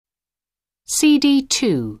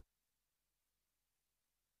CD2.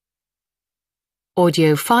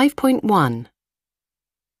 Audio 5.1.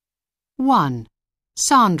 1.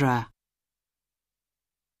 Sandra.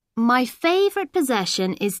 My favourite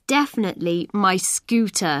possession is definitely my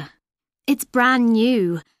scooter. It's brand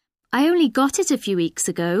new. I only got it a few weeks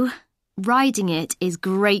ago. Riding it is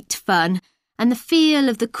great fun, and the feel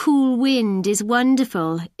of the cool wind is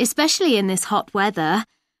wonderful, especially in this hot weather.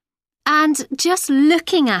 And just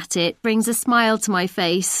looking at it brings a smile to my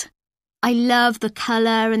face. I love the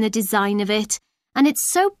colour and the design of it, and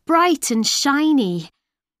it's so bright and shiny.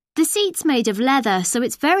 The seat's made of leather, so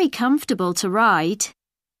it's very comfortable to ride.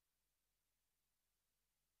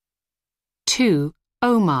 2.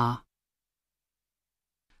 Omar.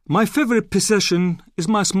 My favorite possession is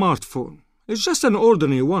my smartphone. It's just an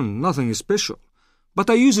ordinary one, nothing special. But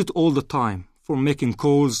I use it all the time for making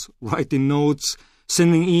calls, writing notes,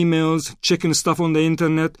 sending emails, checking stuff on the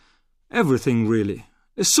internet. Everything, really.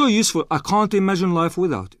 It's so useful I can't imagine life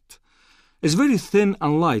without it. It's very thin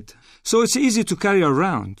and light, so it's easy to carry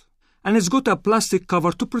around. And it's got a plastic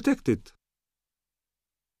cover to protect it.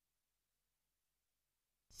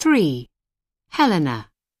 3. Helena.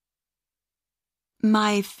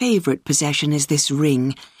 My favourite possession is this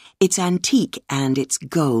ring. It's antique and it's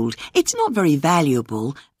gold. It's not very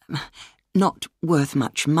valuable, not worth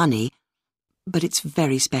much money, but it's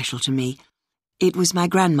very special to me. It was my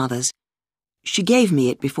grandmother's. She gave me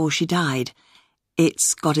it before she died.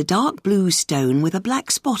 It's got a dark blue stone with a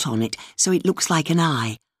black spot on it, so it looks like an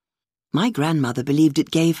eye. My grandmother believed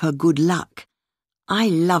it gave her good luck. I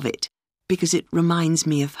love it because it reminds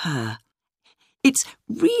me of her. It's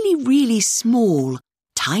really, really small,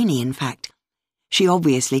 tiny in fact. She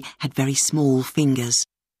obviously had very small fingers.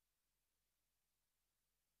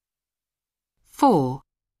 4.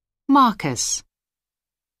 Marcus.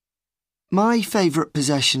 My favourite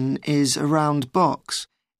possession is a round box.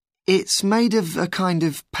 It's made of a kind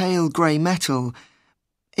of pale grey metal.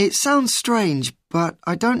 It sounds strange, but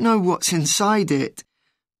I don't know what's inside it.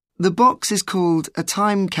 The box is called a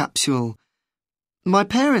time capsule. My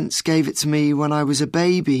parents gave it to me when I was a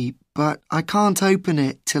baby, but I can't open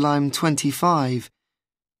it till I'm 25.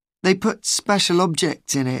 They put special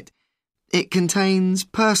objects in it. It contains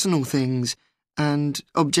personal things and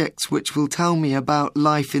objects which will tell me about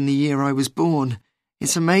life in the year I was born.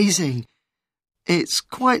 It's amazing. It's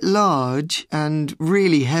quite large and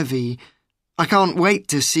really heavy. I can't wait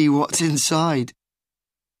to see what's inside.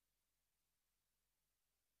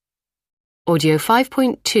 Audio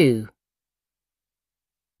 5.2.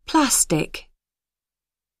 Plastic.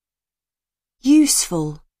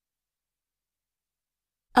 Useful.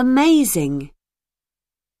 Amazing.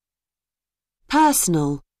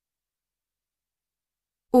 Personal.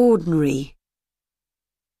 Ordinary.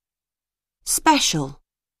 Special.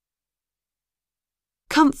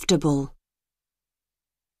 Comfortable.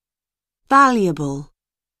 Valuable.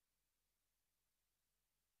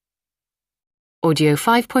 Audio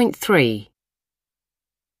 5.3.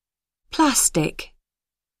 Plastic.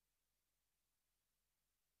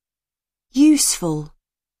 Useful.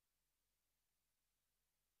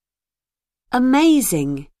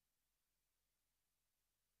 Amazing.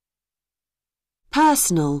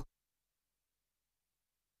 Personal.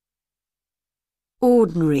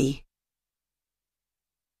 Ordinary.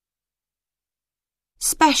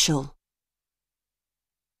 Special.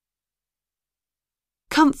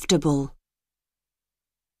 Comfortable.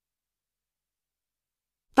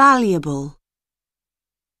 Valuable.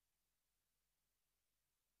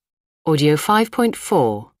 Audio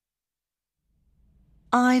 5.4.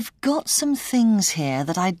 I've got some things here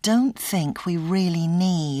that I don't think we really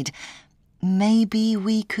need. Maybe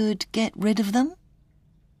we could get rid of them?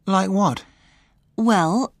 Like what?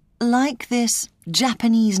 Well, like this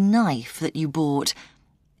Japanese knife that you bought.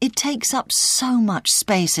 It takes up so much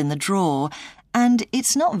space in the drawer, and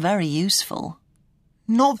it's not very useful.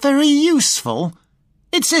 Not very useful?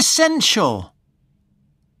 It's essential.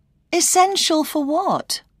 Essential for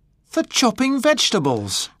what? For chopping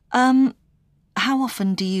vegetables. How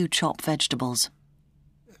often do you chop vegetables?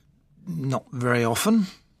 Not very often.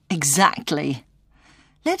 Exactly.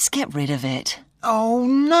 Let's get rid of it. Oh,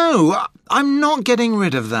 no, I'm not getting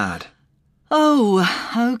rid of that. Oh,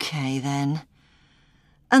 OK then.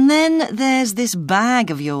 And then there's this bag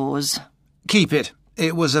of yours. Keep it.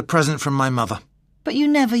 It was a present from my mother. But you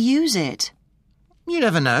never use it. You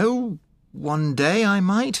never know. One day I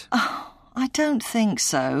might. Oh, I don't think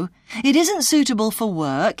so. It isn't suitable for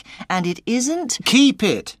work, and it isn't... Keep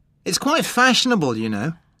it. It's quite fashionable, you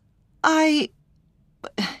know.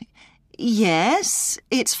 Yes,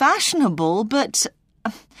 it's fashionable, but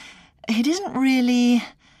it isn't really...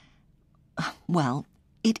 Well,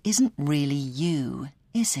 it isn't really you,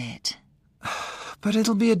 is it? But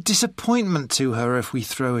it'll be a disappointment to her if we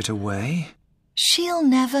throw it away. She'll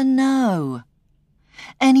never know.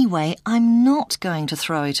 Anyway, I'm not going to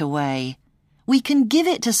throw it away. We can give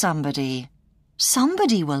it to somebody.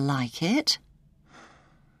 Somebody will like it.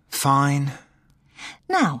 Fine.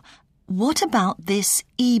 Now, what about this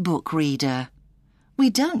e-book reader? We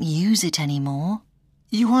don't use it anymore.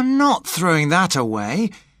 You are not throwing that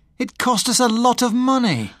away. It cost us a lot of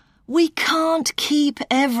money. We can't keep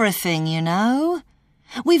everything, you know.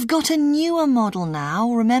 We've got a newer model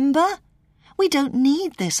now, remember? We don't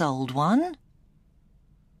need this old one.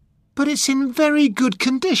 But it's in very good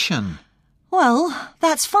condition. Well,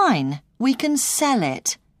 that's fine. We can sell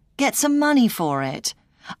it. Get some money for it.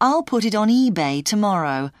 I'll put it on eBay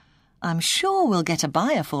tomorrow. I'm sure we'll get a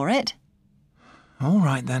buyer for it. All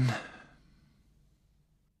right, then.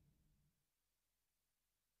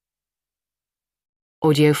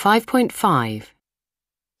 Audio 5.5.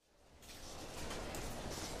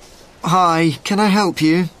 Hi, can I help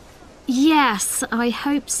you? Yes, I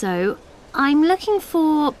hope so. I'm looking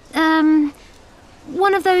for,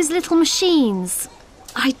 one of those little machines.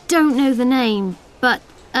 I don't know the name, but,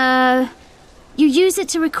 you use it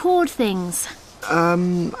to record things.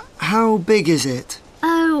 How big is it?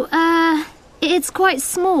 Oh, it's quite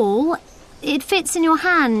small. It fits in your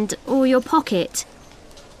hand or your pocket.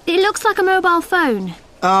 It looks like a mobile phone.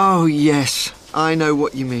 Oh, yes, I know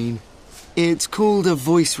what you mean. It's called a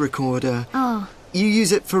voice recorder. Oh. You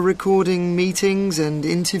use it for recording meetings and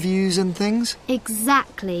interviews and things?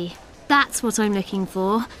 Exactly. That's what I'm looking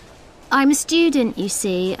for. I'm a student, you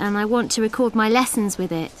see, and I want to record my lessons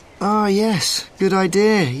with it. Ah, yes. Good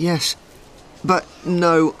idea, yes. But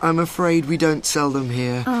no, I'm afraid we don't sell them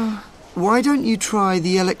here. Oh. Why don't you try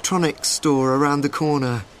the electronics store around the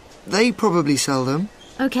corner? They probably sell them.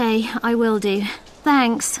 OK, I will do.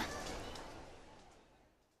 Thanks.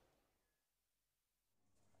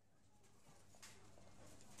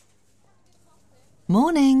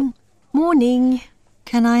 Morning. Morning.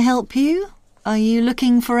 Can I help you? Are you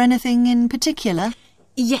looking for anything in particular?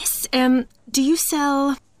 Yes, do you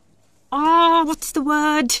sell... what's the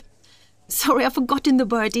word? Sorry, I've forgotten the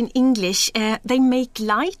word in English. They make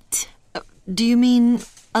light? Do you mean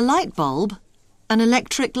a light bulb? An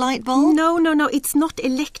electric light bulb? No, it's not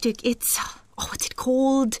electric. It's... what's it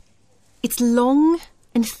called? It's long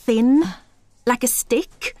and thin, like a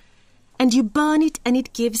stick, and you burn it and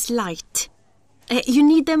it gives light. You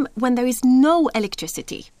need them when there is no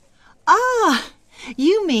electricity. Ah,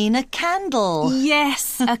 you mean a candle.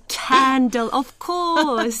 Yes, a candle, of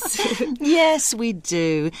course. Yes, we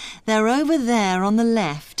do. They're over there on the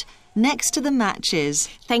left, next to the matches.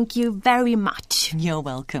 Thank you very much. You're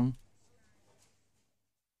welcome.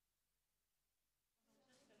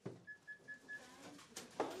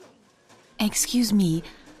 Excuse me,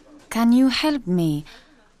 can you help me?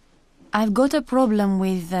 I've got a problem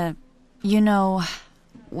with,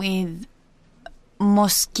 with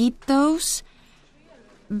mosquitoes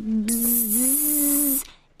Bzzz,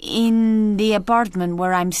 in the apartment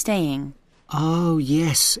where I'm staying. Oh,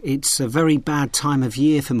 yes, it's a very bad time of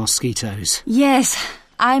year for mosquitoes. Yes,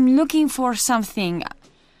 I'm looking for something.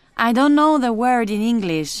 I don't know the word in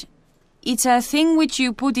English. It's a thing which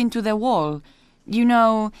you put into the wall.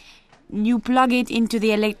 You plug it into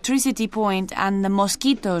the electricity point and the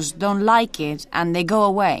mosquitoes don't like it and they go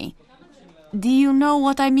away. Do you know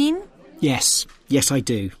what I mean? Yes, I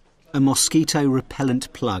do. A mosquito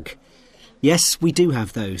repellent plug. Yes, we do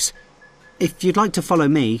have those. If you'd like to follow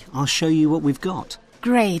me, I'll show you what we've got.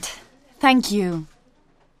 Great. Thank you.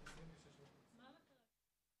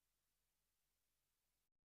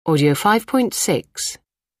 Audio 5.6.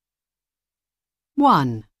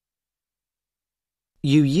 1.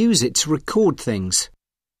 You use it to record things.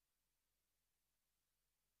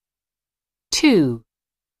 2.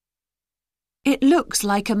 It looks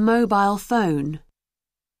like a mobile phone.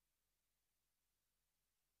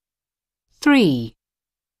 3.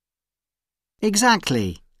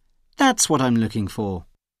 Exactly. That's what I'm looking for.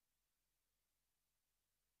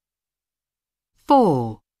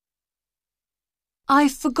 4.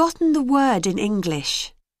 I've forgotten the word in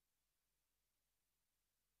English.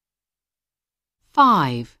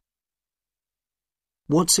 5.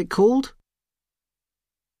 What's it called?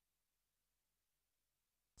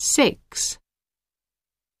 6.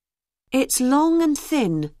 It's long and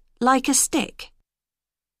thin, like a stick.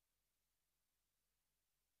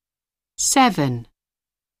 7.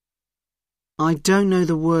 I don't know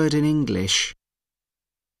the word in English.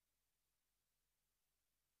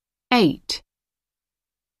 8.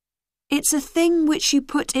 It's a thing which you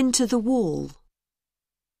put into the wall.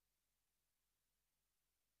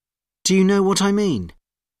 Do you know what I mean?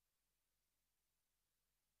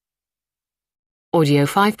 Audio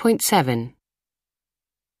 5.7.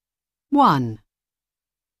 1,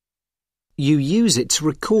 You use it to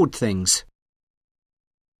record things.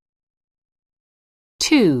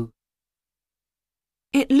 2,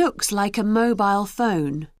 It looks like a mobile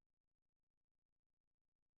phone.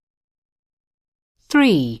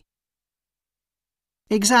 3,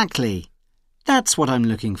 Exactly. That's what I'm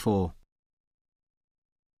looking for.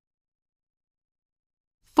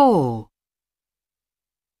 4,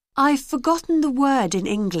 I've forgotten the word in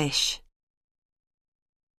English.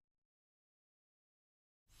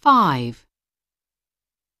 5,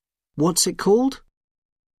 What's it called?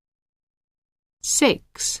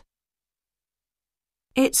 6,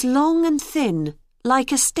 It's long and thin,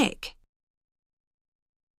 like a stick.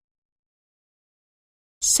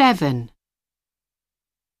 7,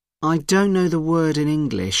 I don't know the word in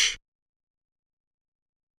English.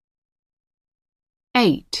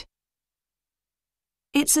 8,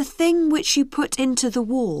 It's a thing which you put into the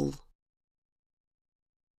wall.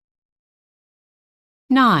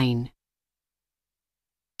 9,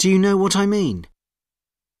 Do you know what I mean?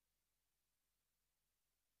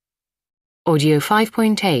 Audio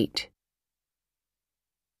 5.8.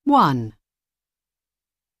 1,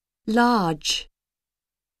 Large.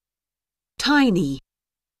 Tiny.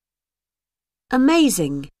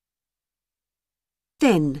 Amazing.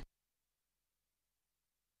 Thin.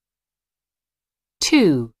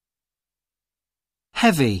 2,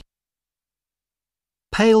 Heavy.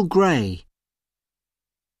 Pale grey.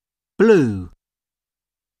 Blue.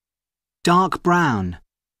 Dark brown.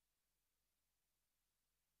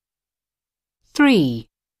 3,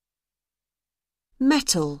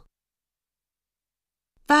 Metal.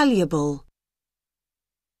 Valuable.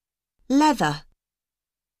 Leather.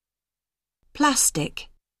 Plastic.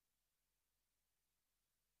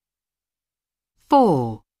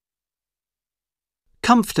 4,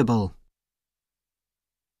 Comfortable.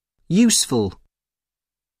 Useful.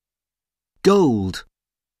 Gold.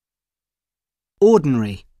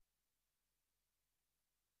 Ordinary.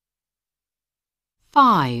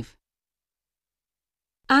 5,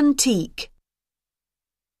 Antique.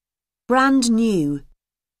 Brand new.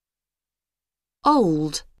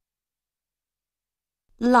 Old.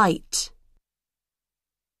 Light.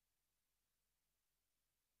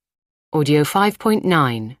 Audio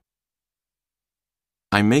 5.9.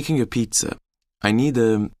 I'm making a pizza. I need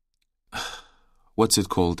a... What's it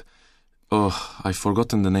called? Oh, I've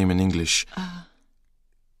forgotten the name in English.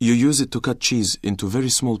 You use it to cut cheese into very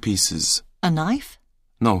small pieces. A knife?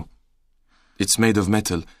 No. It's made of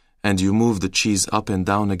metal, and you move the cheese up and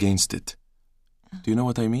down against it. Do you know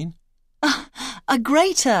what I mean? A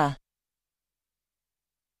grater.